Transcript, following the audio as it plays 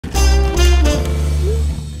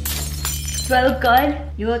Do I look good?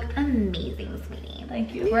 You look amazing, sweetie.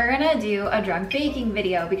 Thank you. We're gonna do a drunk baking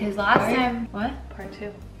video because last time, what? Part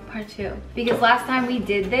 2. Part 2. Because last time we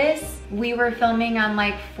did this, we were filming on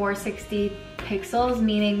like 460 pixels,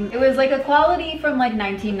 meaning it was like a quality from like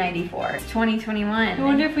 1994. It's 2021. I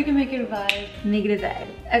wonder if we can make it a vibe. Make it a vibe.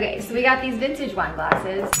 Okay, so we got these vintage wine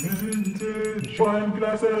glasses. Vintage wine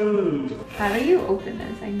glasses. How do you open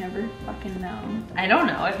this? I never fucking know. I don't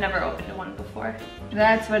know. I've never opened one before.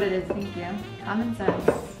 That's what it is, thank you. Common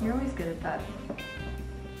sense. You're always good at that.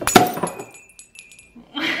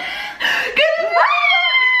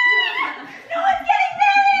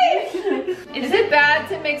 Is it bad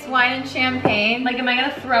to mix wine and champagne? Like, am I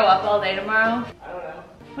gonna throw up all day tomorrow? I don't know.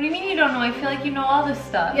 What do you mean you don't know? I feel like you know all this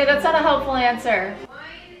stuff. Yeah, that's not a helpful answer. Wine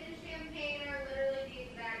and champagne are literally the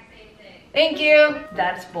exact same thing. Thank you.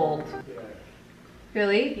 That's bold.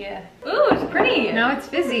 Really? Yeah. Ooh, it's pretty. No, it's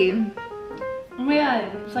fizzy. Oh my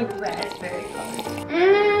god, it's like raspberry colors.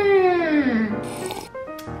 Mmm.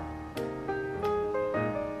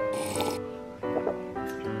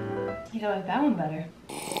 I think I like that one better.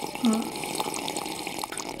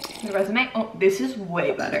 The resume? Oh, this is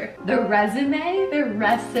way better. The resume? The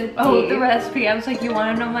recipe? Oh, the recipe. I was like, you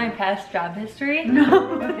want to know my past job history?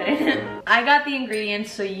 No. Okay. I got the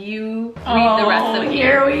ingredients, so you read the recipe.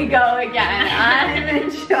 Here we go again. I'm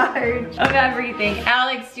in charge of everything.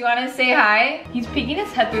 Alex, do you want to say hi? He's peeking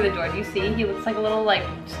his head through the door. Do you see? He looks like a little, like,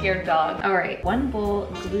 scared dog. All right. 1 bowl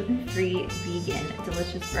gluten-free, vegan,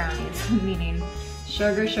 delicious brownies, meaning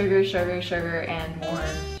sugar, sugar, sugar, sugar, and more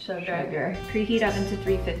sugar. Preheat oven to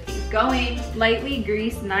 350. Going. Lightly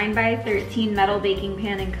grease 9x13 metal baking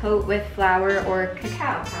pan and coat with flour or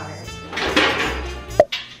cacao powder.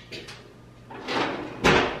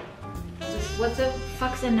 What the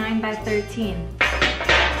fuck's a 9x13?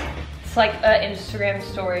 It's like an Instagram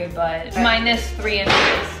story, but minus 3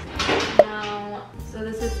 inches. No. So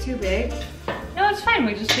this is too big? No, it's fine.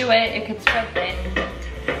 We just do it. It could spread thin.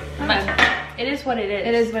 It is what it is.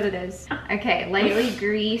 It is what it is. Okay, lightly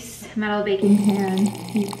grease metal baking pan.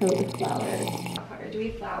 You coat with flour. Do we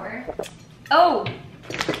have flour? Oh,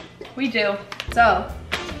 we do. So,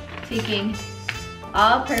 taking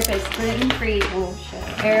all-purpose gluten-free, oh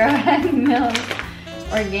shit, Arrowhead Milk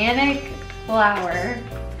organic flour.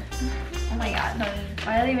 Oh my god,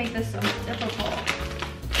 why do they make this so difficult?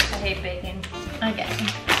 I hate baking. Okay.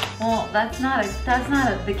 Well, that's not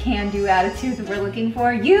the can-do attitude that we're looking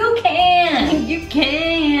for. You can! You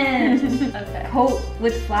can! Okay. Coat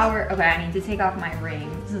with flour. Okay, I need to take off my ring.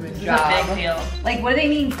 This is a This job. is a big deal. Like, what do they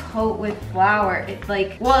mean coat with flour? It's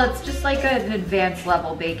like, well, it's just like an advanced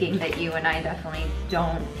level baking that you and I definitely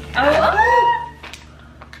don't have.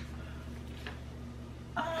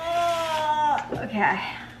 Okay,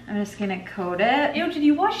 I'm just gonna coat it. Ew, did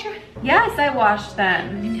you wash your? Yes, I washed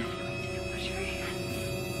them.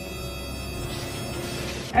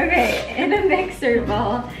 Okay, in a mixer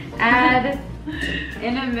bowl, add,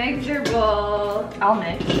 in a mixer bowl. I'll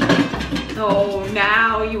mix. Oh,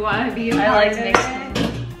 now you want to be a I part like of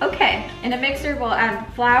mixing. it. Okay, in a mixer bowl, add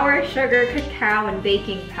flour, sugar, cacao, and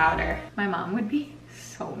baking powder. My mom would be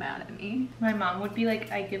so mad at me. My mom would be like,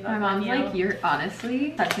 I give up My mom's on you. like, you're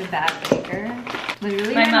honestly such a bad baker.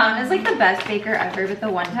 Literally, My my mom mom- is like the best baker ever, but the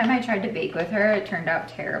one time I tried to bake with her, it turned out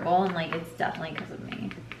terrible, and like, it's definitely because of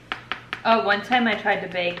me. Oh, one time I tried to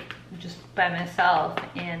bake just by myself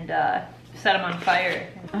and set them on fire.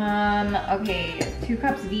 Okay, 2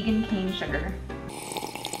 cups vegan cane sugar.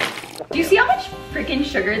 Do you see how much freaking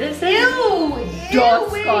sugar this is? Ew!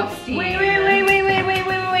 Disgusting.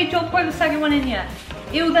 Wait, don't pour the second one in yet.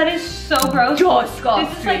 Ew, that is so gross. Disgusting.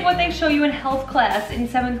 This is like what they show you in health class in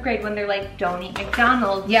 7th grade when they're like, don't eat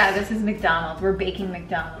McDonald's. Yeah, this is McDonald's. We're baking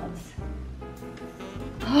McDonald's.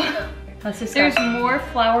 That's There's disgusting. more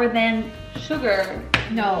flour than sugar.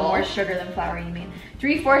 No, more sugar than flour, you mean.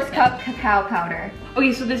 3/4 cup cacao powder.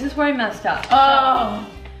 Okay, so this is where I messed up. Oh.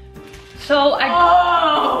 So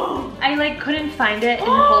I like couldn't find it in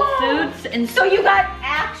Whole Foods, and So you got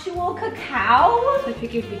actual cacao? so I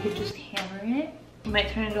figured we could just hammer it. It might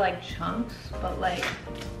turn into like chunks, but like,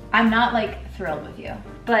 I'm not like thrilled with you.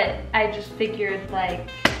 but I just figured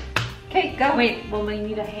like, Okay, go. wait, well we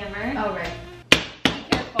need a hammer. Oh, right. Be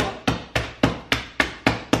careful.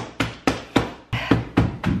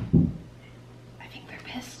 I think they're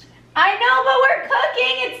pissed. I know, but we're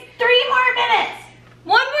cooking. It's 3 more minutes.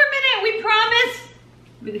 1 more minute, we promise.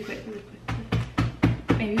 Really quick, really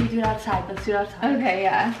quick. Maybe we do it outside. Let's do it outside. Okay,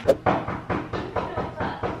 yeah.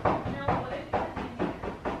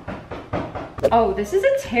 Oh, this is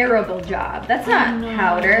a terrible job. That's not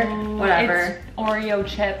powder. Whatever. It's Oreo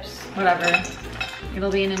chips. Whatever.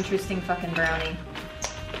 It'll be an interesting fucking brownie.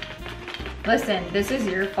 Listen, this is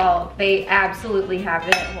your fault. They absolutely have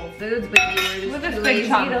it at Whole Foods, but you were just too lazy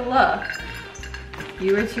to look.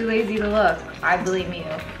 You were too lazy to look. I blame you.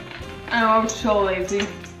 I know, I'm so lazy.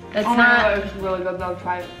 That's oh not. my God, it's really good though,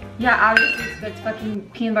 try it. Yeah, obviously it's good. It's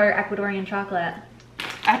fucking peanut butter Ecuadorian chocolate.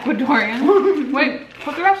 Ecuadorian? Wait,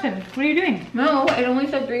 put the rest in. What are you doing? No, it only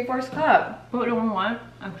said 3/4 cup. What do we want?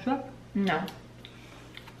 Extra? No.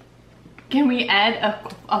 Can we add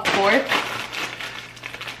a fourth?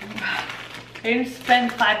 I didn't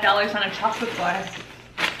spend $5 on a chocolate bar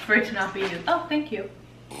for it to not be used. Oh, thank you.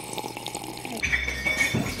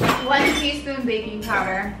 1 teaspoon baking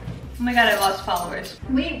powder. Oh my God, I lost followers.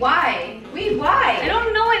 Wait, why? Wait, why? I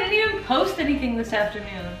don't know, I didn't even post anything this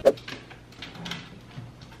afternoon.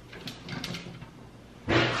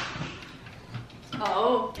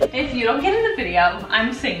 Oh, if you don't get in the video,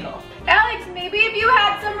 I'm single. Alex, maybe if you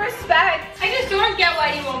had some respect. I just don't get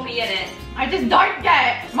why you won't be in it. I just don't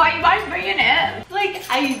get why you guys be in it. Like,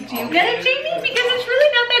 I do get it, Jamie, because it's really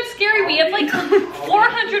not that scary. We have like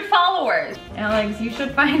 400 followers. Alex, you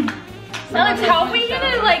should find. Alex, how are we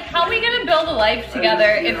gonna build a life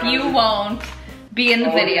together if you won't be in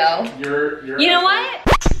the video? You know what?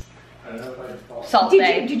 I don't know if I Salt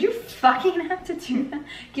Did you fucking have to do that?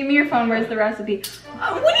 Give me your phone, where's the recipe?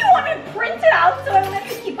 What do you want me to print it out so I don't have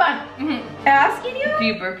to keep on asking you? Do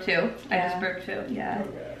you burp too? I Yeah. just burped too. Yeah.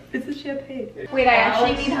 This is champagne. Wait, I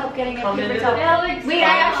actually need help getting a paper towel. Alex, Wait,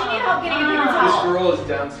 I actually need help getting a paper This towel. girl is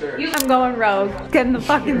downstairs. I'm going rogue. Getting the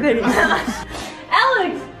fucking video.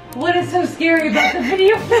 Alex, what is so scary about the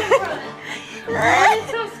video camera? What is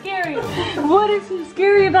so scary? What is so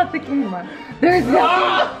scary about the camera? There's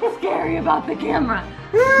nothing scary about the camera.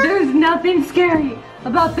 There's nothing scary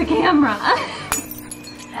about the camera.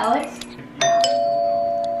 Alex?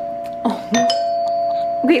 Oh.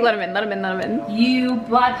 Wait, let him in, let him in, let him in. You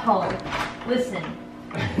butthole. Listen.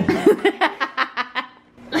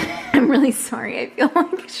 I'm really sorry. I feel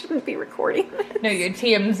like I shouldn't be recording this. No, you're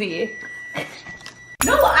TMZ.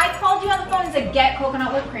 No, I called you on the phone and said get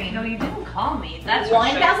coconut whipped cream. No, you didn't call me. That's for sure.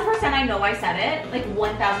 1000%. I know I said it. Like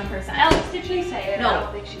 1000%. Alex, did she say it? No. I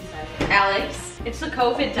don't think she said it. Alex. It's the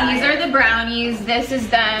COVID diet. These are the brownies. This is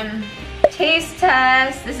them. Taste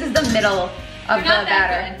test. This is the middle of They're the not that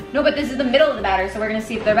batter. good. No, but this is the middle of the batter, so we're gonna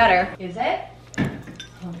see if they're better. Is it?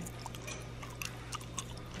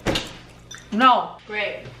 No.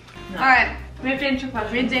 Great. No. All right. We have to answer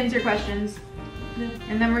questions. We have to answer questions,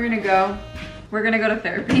 and then we're gonna go. We're gonna go to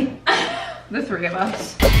therapy. The three of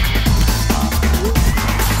us.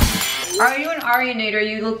 Are you an Arianator?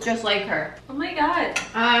 You look just like her. Oh my God.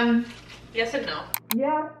 Yes and no.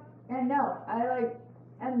 Yeah and no. I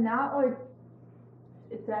am not like.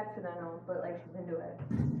 It's accidental, but like she's into it.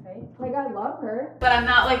 Okay. Like I love her, but I'm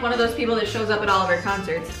not like one of those people that shows up at all of her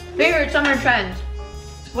concerts. Favorite summer trends.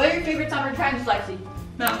 What are your favorite summer trends, Lexi?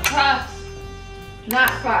 Not Crocs. Not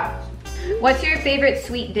Crocs. What's your favorite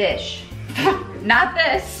sweet dish? Not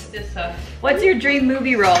this. This sucks. What's your dream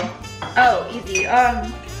movie role? Oh, easy.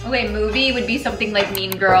 Okay, movie would be something like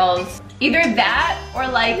Mean Girls. Either that or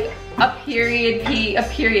like a period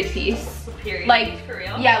piece. Period. Like, for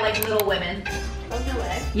real? yeah, like Little Women. Oh, no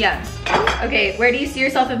way. Yeah. Okay, where do you see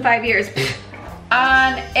yourself in 5 years?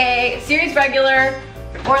 On a series regular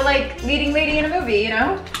or like leading lady in a movie, you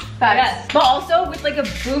know? Facts. Yes. But also with like a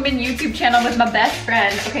booming YouTube channel with my best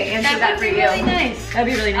friend. Okay, answer that for would you. be really nice.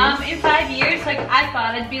 That'd be really nice. In 5 years, like I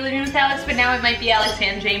thought I'd be living with Alex, but now it might be Alex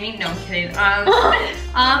and Jamie. No, I'm kidding.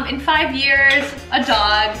 In 5 years, a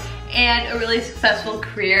dog and a really successful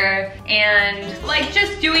career and like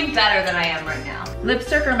just doing better than I am right now.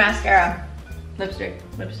 Lipstick or mascara? Lipstick,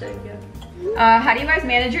 yeah. How do you guys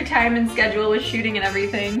manage your time and schedule with shooting and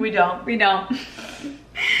everything? We don't. We don't.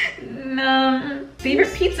 No.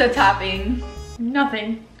 Favorite pizza topping?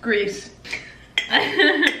 Nothing. Grease.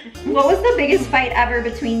 What was the biggest fight ever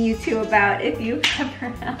between you two about, if you ever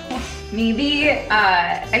have? Maybe,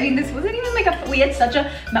 I mean, this wasn't even like a, we had such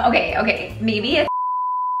a, okay, maybe if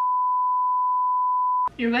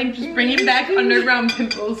You're like just bringing back underground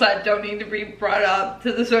pimples that don't need to be brought up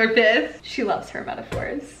to the surface. she loves her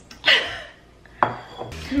metaphors.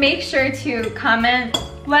 Make sure to comment,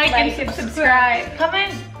 Like and subscribe.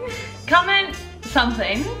 Comment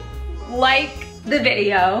something. Like the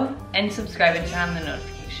video. And subscribe and turn on the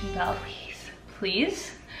notification bell,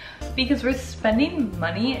 please. Because we're spending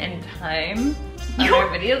money and time on our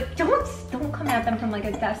videos. Don't come at them from like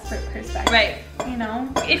a desperate perspective. Right. You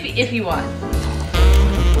know? If you want.